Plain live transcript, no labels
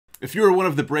If you were one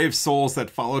of the brave souls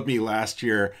that followed me last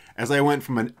year as I went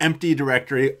from an empty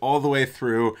directory all the way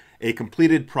through a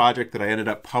completed project that I ended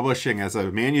up publishing as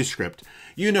a manuscript,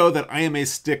 you know that I am a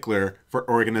stickler for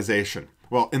organization.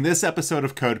 Well, in this episode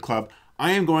of Code Club,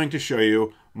 I am going to show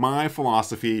you my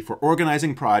philosophy for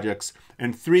organizing projects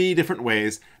and 3 different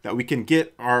ways that we can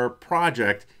get our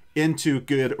project into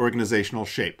good organizational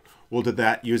shape. We'll do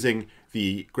that using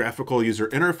the graphical user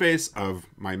interface of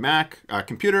my Mac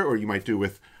computer, or you might do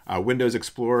with Windows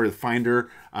Explorer, Finder,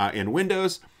 in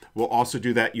Windows. We'll also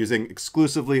do that using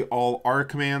exclusively all R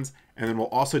commands, and then we'll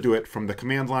also do it from the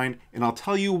command line, and I'll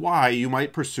tell you why you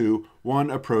might pursue one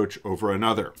approach over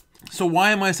another. So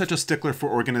why am I such a stickler for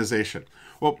organization?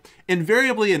 Well,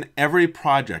 invariably in every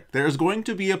project, there's going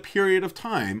to be a period of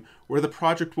time where the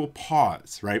project will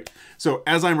pause, right? So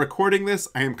as I'm recording this,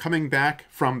 I am coming back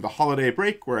from the holiday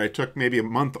break where I took maybe a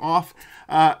month off,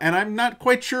 and I'm not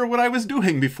quite sure what I was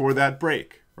doing before that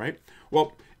break, right?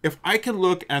 Well, if I can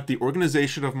look at the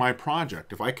organization of my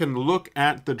project, if I can look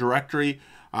at the directory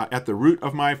at the root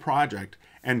of my project,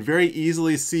 and very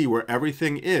easily see where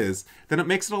everything is, then it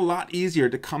makes it a lot easier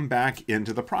to come back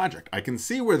into the project. I can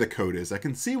see where the code is, I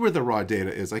can see where the raw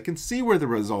data is, I can see where the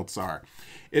results are.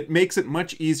 It makes it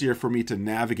much easier for me to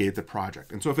navigate the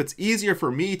project. And so if it's easier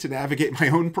for me to navigate my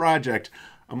own project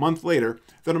a month later,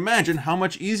 then imagine how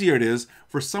much easier it is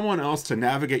for someone else to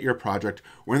navigate your project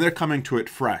when they're coming to it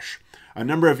fresh. A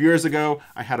number of years ago,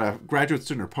 I had a graduate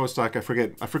student or postdoc, I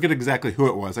forget exactly who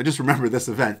it was, I just remember this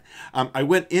event. I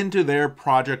went into their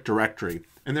project directory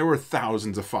and there were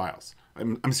thousands of files.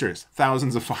 I'm serious,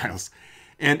 thousands of files.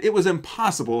 And it was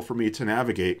impossible for me to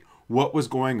navigate what was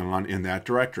going on in that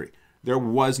directory. There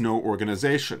was no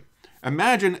organization.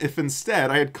 Imagine if instead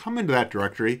I had come into that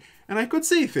directory and I could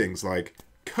see things like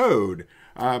code,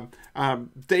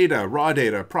 data, raw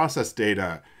data, process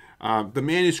data, the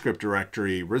manuscript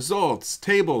directory, results,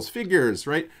 tables, figures,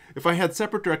 right? If I had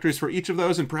separate directories for each of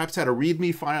those and perhaps had a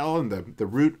README file in the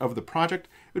root of the project,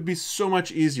 it would be so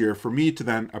much easier for me to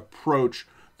then approach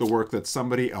the work that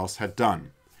somebody else had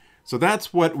done. So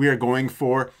that's what we are going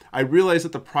for. I realize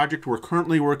that the project we're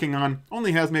currently working on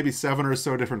only has maybe 7 or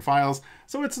so different files,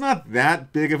 so it's not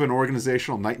that big of an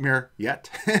organizational nightmare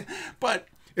yet, but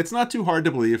it's not too hard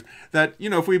to believe that, you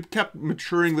know, if we kept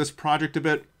maturing this project a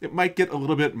bit, it might get a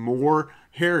little bit more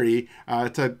hairy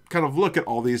to kind of look at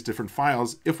all these different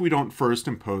files if we don't first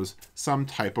impose some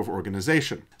type of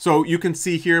organization. So you can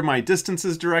see here my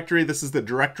distances directory. This is the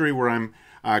directory where I'm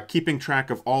keeping track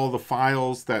of all the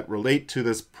files that relate to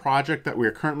this project that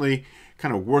we're currently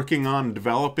kind of working on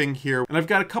developing here. And I've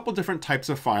got a couple different types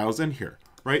of files in here,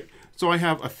 right? So I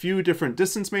have a few different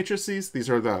distance matrices. These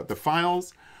are the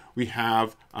files. We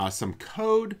have some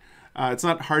code. It's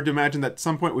not hard to imagine that at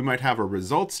some point we might have a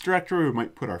results directory. We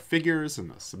might put our figures, and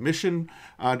a submission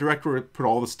directory, put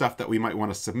all the stuff that we might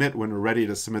want to submit when we're ready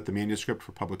to submit the manuscript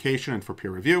for publication and for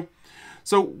peer review.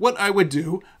 So what I would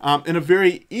do in a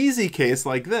very easy case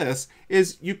like this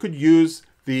is you could use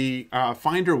the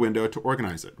Finder window to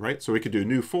organize it, right? So we could do a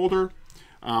new folder,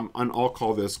 and I'll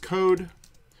call this code.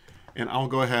 And I'll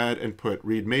go ahead and put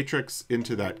read matrix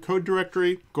into that code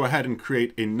directory. Go ahead and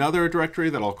create another directory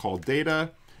that I'll call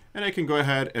data. And I can go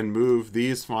ahead and move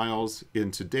these files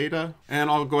into data. And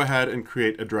I'll go ahead and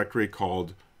create a directory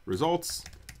called results.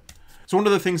 So one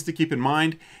of the things to keep in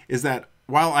mind is that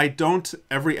while I don't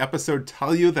every episode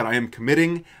tell you that I am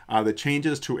committing the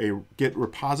changes to a Git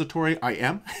repository, I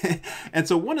am. And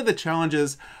so one of the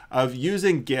challenges of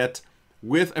using Git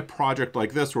with a project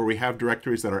like this where we have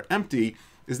directories that are empty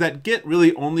is that Git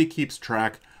really only keeps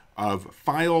track of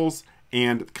files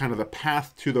and kind of the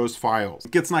path to those files.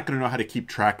 Git's not going to know how to keep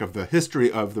track of the history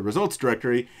of the results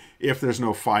directory if there's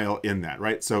no file in that,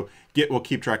 right? So Git will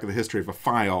keep track of the history of a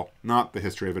file, not the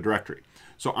history of a directory.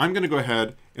 So I'm going to go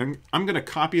ahead and I'm going to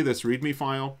copy this README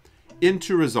file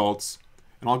into results,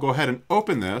 and I'll go ahead and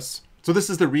open this. So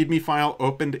this is the README file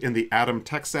opened in the Atom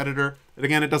text editor. And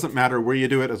again, it doesn't matter where you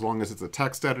do it as long as it's a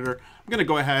text editor. I'm going to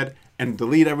go ahead and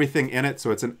delete everything in it.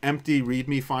 So it's an empty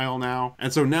README file now.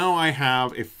 And so now I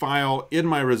have a file in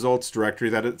my results directory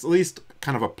that is at least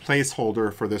kind of a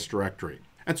placeholder for this directory.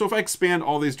 And so if I expand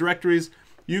all these directories,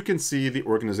 you can see the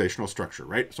organizational structure,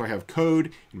 right? So I have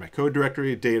code in my code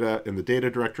directory, data in the data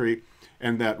directory,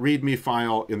 and that README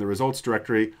file in the results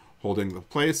directory holding the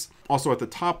place. Also at the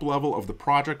top level of the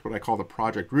project, what I call the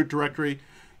project root directory,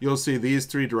 you'll see these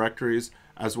 3 directories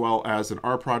as well as an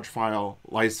rproj file,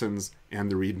 license,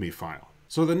 and the README file.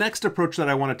 So the next approach that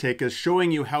I want to take is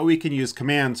showing you how we can use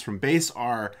commands from base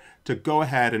R to go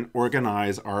ahead and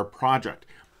organize our project.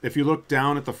 if you look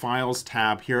down at the Files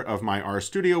tab here of my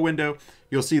Rstudio window,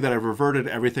 you'll see that I've reverted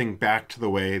everything back to the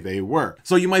way they were.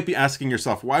 So you might be asking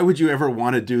yourself, why would you ever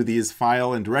want to do these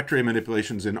file and directory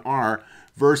manipulations in R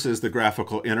versus the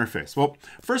graphical interface? Well,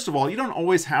 first of all, you don't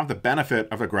always have the benefit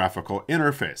of a graphical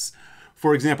interface.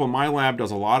 For example, my lab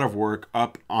does a lot of work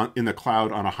up in the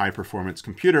cloud on a high-performance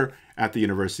computer at the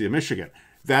University of Michigan.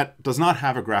 That does not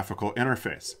have a graphical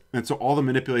interface. And so all the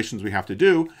manipulations we have to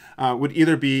do would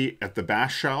either be at the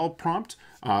bash shell prompt,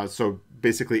 so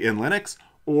basically in Linux,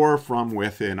 or from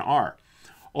within R.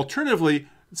 Alternatively,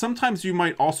 sometimes you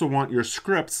might also want your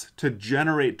scripts to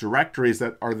generate directories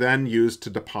that are then used to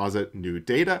deposit new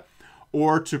data,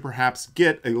 or to perhaps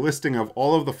get a listing of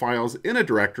all of the files in a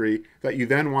directory that you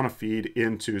then want to feed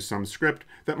into some script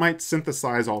that might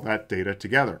synthesize all that data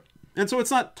together. And so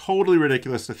it's not totally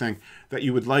ridiculous to think that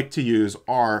you would like to use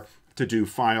R to do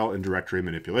file and directory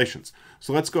manipulations.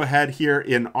 So let's go ahead here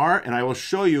in R, and I will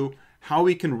show you how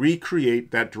we can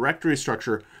recreate that directory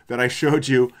structure that I showed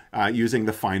you using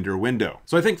the Finder window.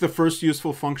 So I think the first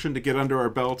useful function to get under our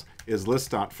belt is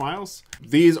list.files.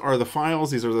 These are the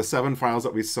files. These are the 7 files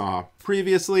that we saw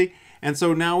previously. And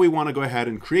so now we want to go ahead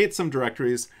and create some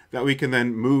directories that we can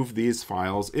then move these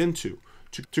files into.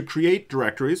 To create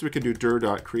directories, we can do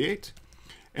dir.create,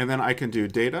 and then I can do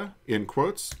data in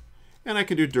quotes, and I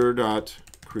can do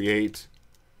dir.create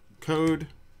code,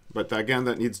 but again,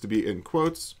 that needs to be in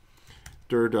quotes,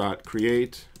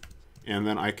 dir.create, and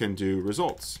then I can do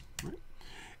results. Right?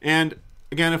 And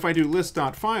again, if I do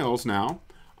list.files now,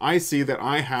 I see that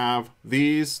I have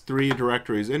these 3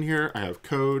 directories in here. I have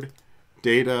code,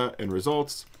 data, and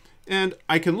results. And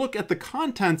I can look at the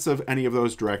contents of any of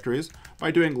those directories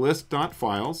by doing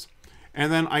list.files,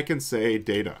 and then I can say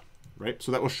data, right?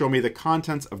 So that will show me the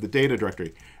contents of the data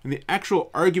directory. And the actual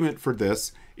argument for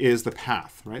this is the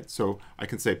path, right? So I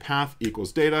can say path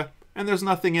equals data, and there's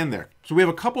nothing in there. So we have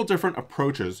a couple different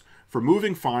approaches for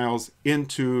moving files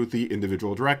into the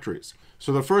individual directories.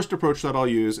 So the first approach that I'll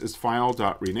use is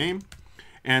file.rename.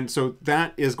 And so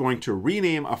that is going to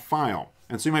rename a file.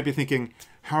 And so you might be thinking,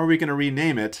 how are we going to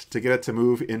rename it to get it to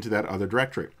move into that other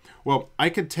directory? Well, I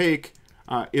could take,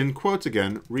 in quotes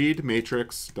again, read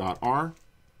matrix.r.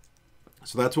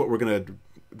 So that's what we're going to,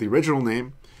 the original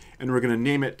name, and we're going to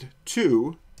name it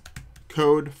to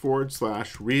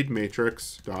code/read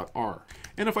matrix.r.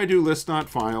 And if I do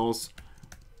list.files,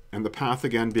 and the path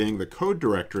again being the code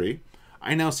directory,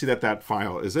 I now see that that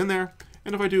file is in there.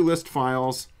 And if I do list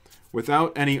files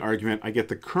without any argument, I get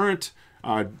the current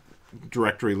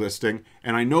directory listing,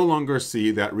 and I no longer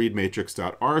see that read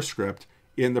matrix.r script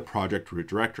in the project root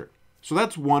directory. So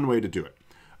that's one way to do it.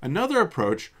 Another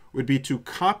approach would be to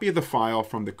copy the file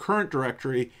from the current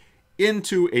directory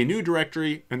into a new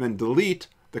directory and then delete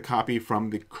the copy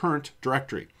from the current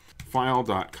directory.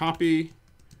 File.copy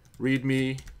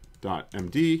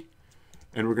readme.md,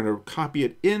 and we're going to copy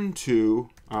it into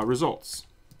results.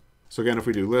 So again, if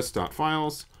we do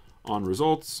list.files on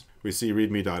results, we see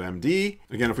readme.md.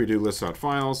 Again, if we do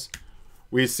list.files,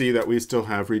 we see that we still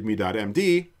have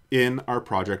readme.md in our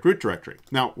project root directory.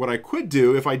 Now, what I could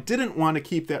do if I didn't want to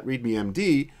keep that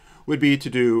readme.md would be to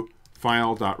do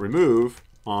file.remove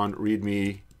on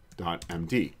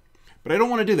readme.md. But I don't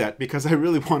want to do that because I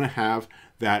really want to have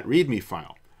that readme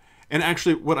file. And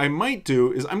actually, what I might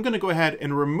do is I'm going to go ahead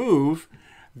and remove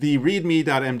the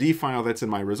readme.md file that's in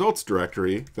my results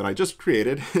directory that I just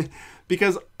created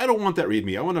because I don't want that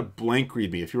readme. I want a blank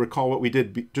readme. If you recall what we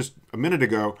did just a minute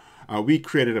ago, we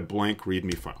created a blank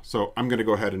readme file. So I'm going to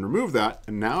go ahead and remove that.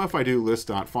 And now if I do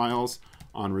list.files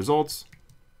on results,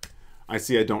 I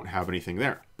see I don't have anything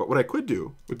there. But what I could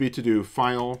do would be to do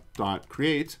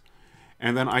file.create,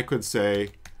 and then I could say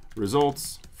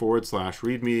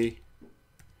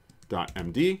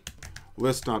results/readme.md,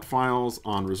 list.files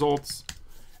on results,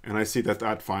 and I see that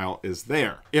that file is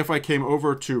there. If I came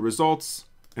over to results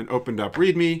and opened up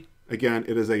readme, again,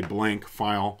 it is a blank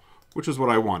file, which is what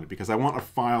I wanted because I want a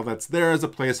file that's there as a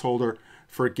placeholder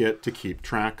for Git to keep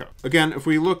track of. Again, if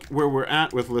we look where we're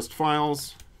at with list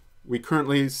files, we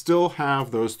currently still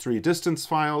have those 3 distance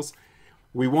files.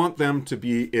 We want them to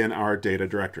be in our data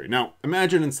directory. Now,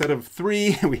 imagine instead of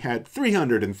 3, we had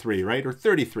 303, right? Or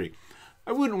 33.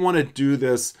 I wouldn't want to do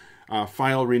this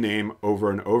file rename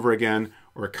over and over again,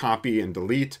 or copy and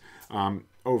delete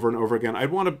over and over again.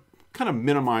 I'd want to kind of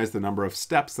minimize the number of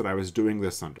steps that I was doing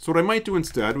this under. So what I might do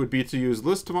instead would be to use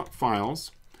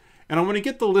list.files, and I want to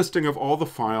get the listing of all the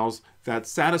files that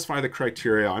satisfy the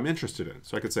criteria I'm interested in.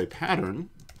 So I could say pattern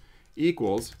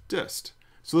equals dist.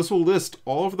 So this will list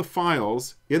all of the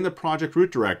files in the project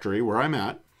root directory where I'm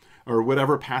at, or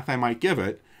whatever path I might give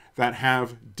it, that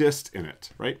have dist in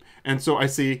it, right? And so I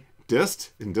see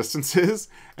dist in distances,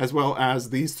 as well as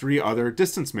these 3 other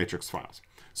distance matrix files.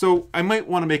 So I might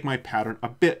want to make my pattern a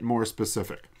bit more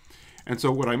specific. And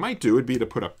so what I might do would be to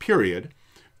put a period,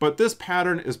 but this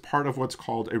pattern is part of what's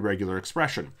called a regular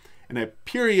expression. And a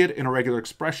period in a regular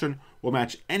expression will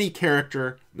match any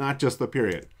character, not just the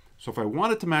period. So if I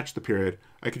wanted to match the period,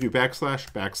 I could do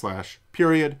 \\,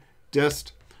 period,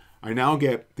 dist. I now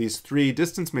get these 3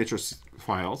 distance matrix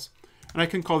files, and I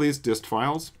can call these dist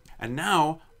files. And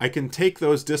now I can take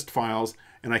those dist files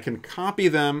and I can copy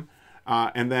them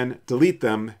and then delete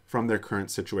them from their current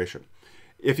situation.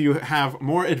 If you have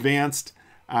more advanced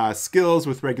skills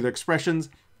with regular expressions,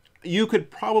 you could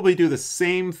probably do the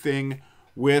same thing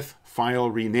with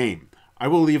file rename. I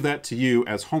will leave that to you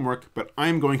as homework, but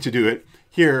I'm going to do it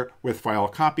here with file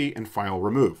copy and file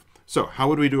remove. So how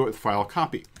would we do it with file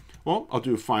copy? Well, I'll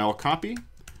do file copy,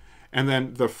 and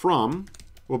then the from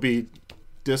will be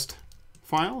dist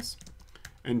files,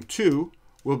 and to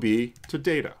will be to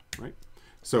data, right?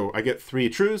 So I get 3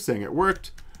 trues saying it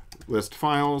worked, list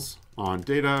files on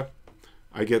data.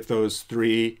 I get those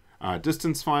 3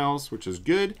 distance files, which is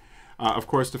good. Of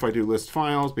course, if I do list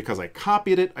files, because I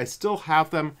copied it, I still have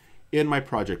them in my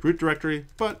project root directory,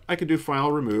 but I could do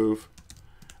file remove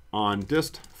on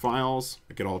dist files.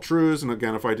 I get all trues. And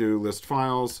again, if I do list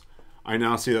files, I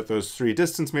now see that those 3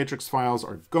 distance matrix files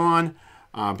are gone,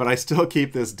 but I still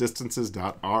keep this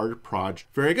distances.rproj.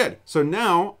 Very good. So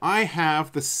now I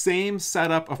have the same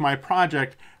setup of my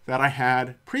project that I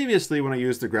had previously when I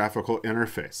used the graphical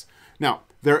interface. Now,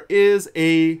 there is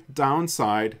a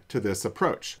downside to this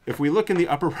approach. If we look in the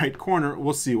upper right corner,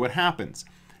 we'll see what happens.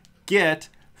 Git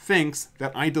thinks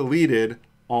that I deleted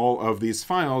all of these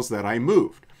files that I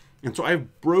moved. And so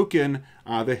I've broken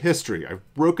the history.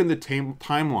 I've broken the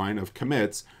timeline of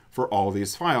commits for all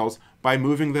these files by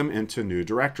moving them into new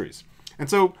directories. And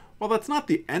so while that's not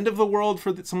the end of the world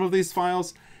for some of these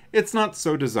files, it's not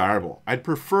so desirable. I'd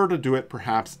prefer to do it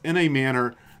perhaps in a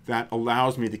manner that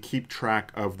allows me to keep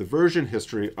track of the version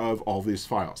history of all these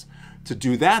files. To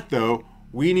do that though,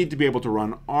 we need to be able to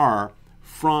run R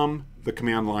from the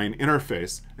command line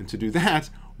interface. And to do that,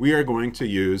 we are going to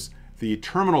use the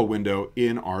terminal window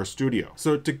in Rstudio.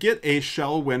 So to get a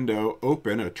shell window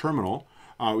open, a terminal,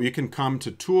 you can come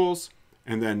to Tools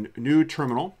and then New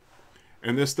Terminal.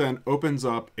 And this then opens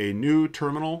up a new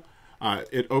terminal.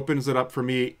 It opens it up for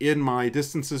me in my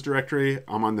distances directory.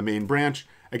 I'm on the main branch.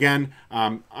 Again,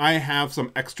 I have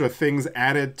some extra things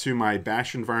added to my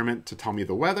bash environment to tell me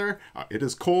the weather. It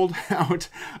is cold out,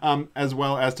 as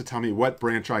well as to tell me what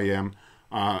branch I am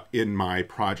in my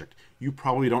project. You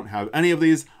probably don't have any of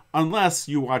these unless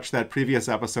you watched that previous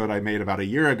episode I made about a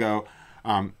year ago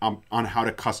on how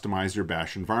to customize your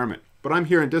bash environment. But I'm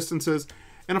here in distances,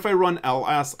 and if I run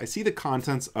ls, I see the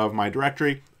contents of my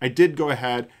directory. I did go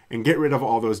ahead and get rid of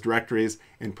all those directories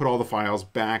and put all the files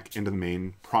back into the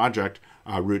main project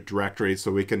root directory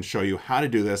so we can show you how to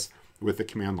do this with the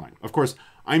command line. Of course,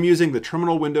 I'm using the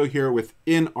terminal window here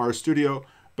within Rstudio,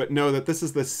 but know that this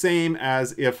is the same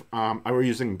as if I were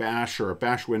using bash or a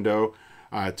bash window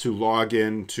to log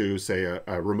in to, say,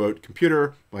 a remote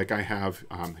computer like I have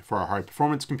for a high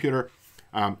performance computer.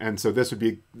 And so this would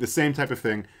be the same type of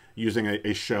thing using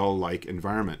a shell-like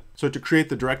environment. So to create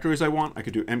the directories I want, I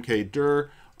could do mkdir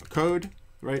code,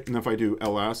 right? And if I do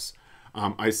ls,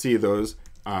 I see those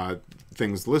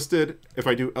things listed. If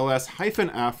I do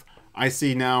ls-f, I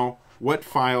see now what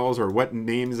files or what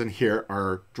names in here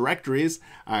are directories.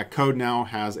 Code now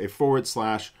has a /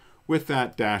 with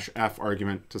that -f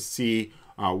argument to see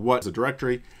what's a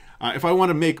directory. If I want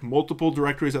to make multiple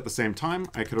directories at the same time,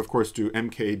 I could of course do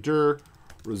mkdir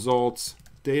results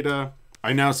data.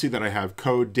 I now see that I have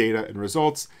code, data, and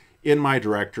results in my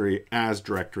directory as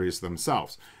directories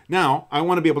themselves. Now I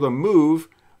want to be able to move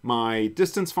my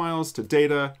distance files to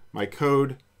data, my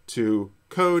code to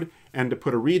code, and to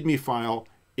put a README file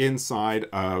inside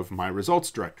of my results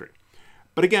directory.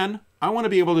 But again, I want to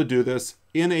be able to do this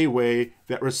in a way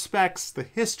that respects the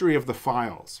history of the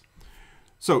files.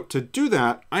 So to do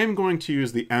that, I'm going to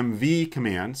use the mv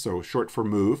command, so short for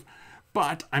move,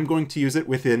 but I'm going to use it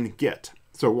within Git.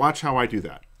 So watch how I do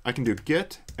that. I can do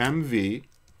git mv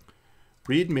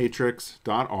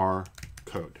readmatrix.r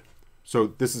code. So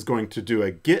this is going to do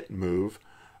a git move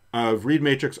of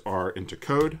readmatrix.r into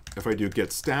code. If I do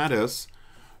git status,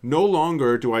 no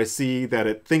longer do I see that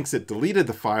it thinks it deleted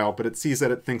the file, but it sees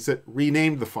that it thinks it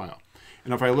renamed the file.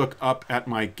 And if I look up at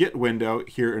my Git window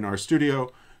here in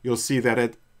Rstudio, you'll see that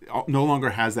it no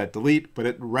longer has that delete, but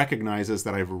it recognizes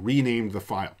that I've renamed the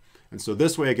file. And so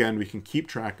this way, again, we can keep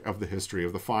track of the history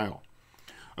of the file.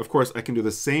 Of course, I can do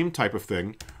the same type of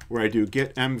thing where I do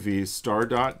git mv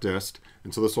star.dist,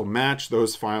 and so this will match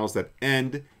those files that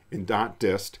end in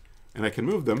 .dist, and I can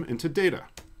move them into data.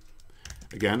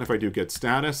 Again, if I do git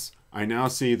status, I now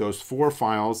see those 4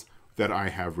 files that I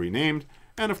have renamed,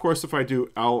 and of course, if I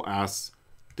do ls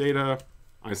data,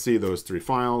 I see those 3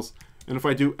 files, and if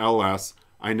I do ls,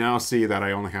 I now see that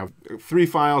I only have 3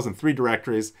 files and 3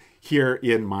 directories here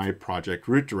in my project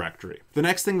root directory. The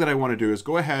next thing that I want to do is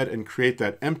go ahead and create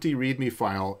that empty README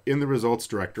file in the results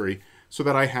directory so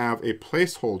that I have a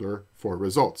placeholder for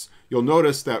results. You'll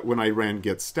notice that when I ran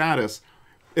git status,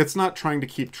 it's not trying to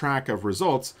keep track of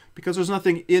results because there's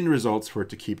nothing in results for it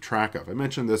to keep track of. I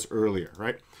mentioned this earlier,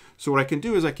 right? So what I can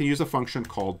do is I can use a function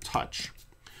called touch.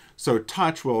 So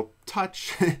touch will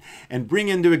touch and bring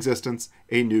into existence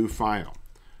a new file.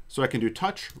 So I can do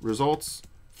touch results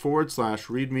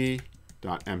 /readme.md.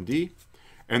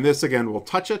 And this again will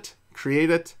touch it,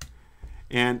 create it.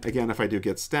 And again, if I do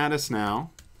git status now,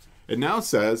 it now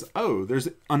says, oh, there's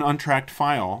an untracked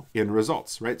file in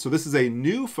results, right? So this is a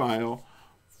new file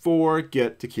for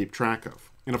Git to keep track of.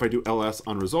 And if I do ls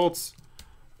on results,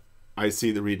 I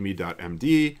see the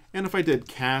readme.md. And if I did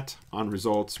cat on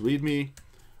results readme,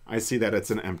 I see that it's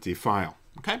an empty file.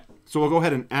 Okay, so we'll go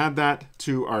ahead and add that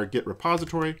to our Git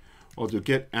repository. I'll do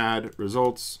git add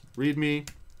results readme,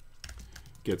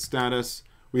 git status.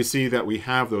 We see that we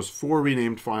have those 4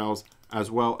 renamed files as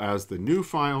well as the new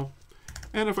file.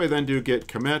 And if I then do git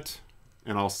commit,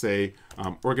 and I'll say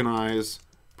organize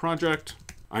project,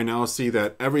 I now see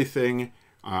that everything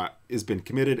has been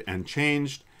committed and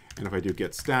changed. And if I do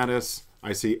git status,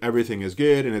 I see everything is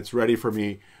good and it's ready for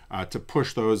me to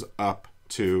push those up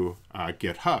to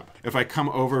GitHub. If I come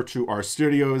over to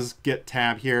RStudio's Git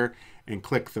tab here and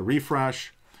click the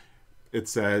refresh, it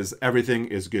says everything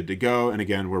is good to go. And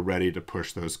again, we're ready to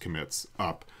push those commits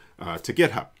up to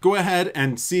GitHub. Go ahead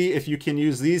and see if you can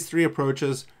use these 3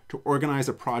 approaches to organize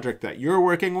a project that you're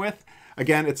working with.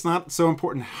 Again, it's not so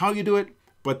important how you do it,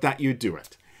 but that you do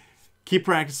it. Keep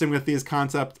practicing with these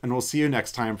concepts, and we'll see you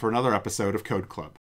next time for another episode of Code Club.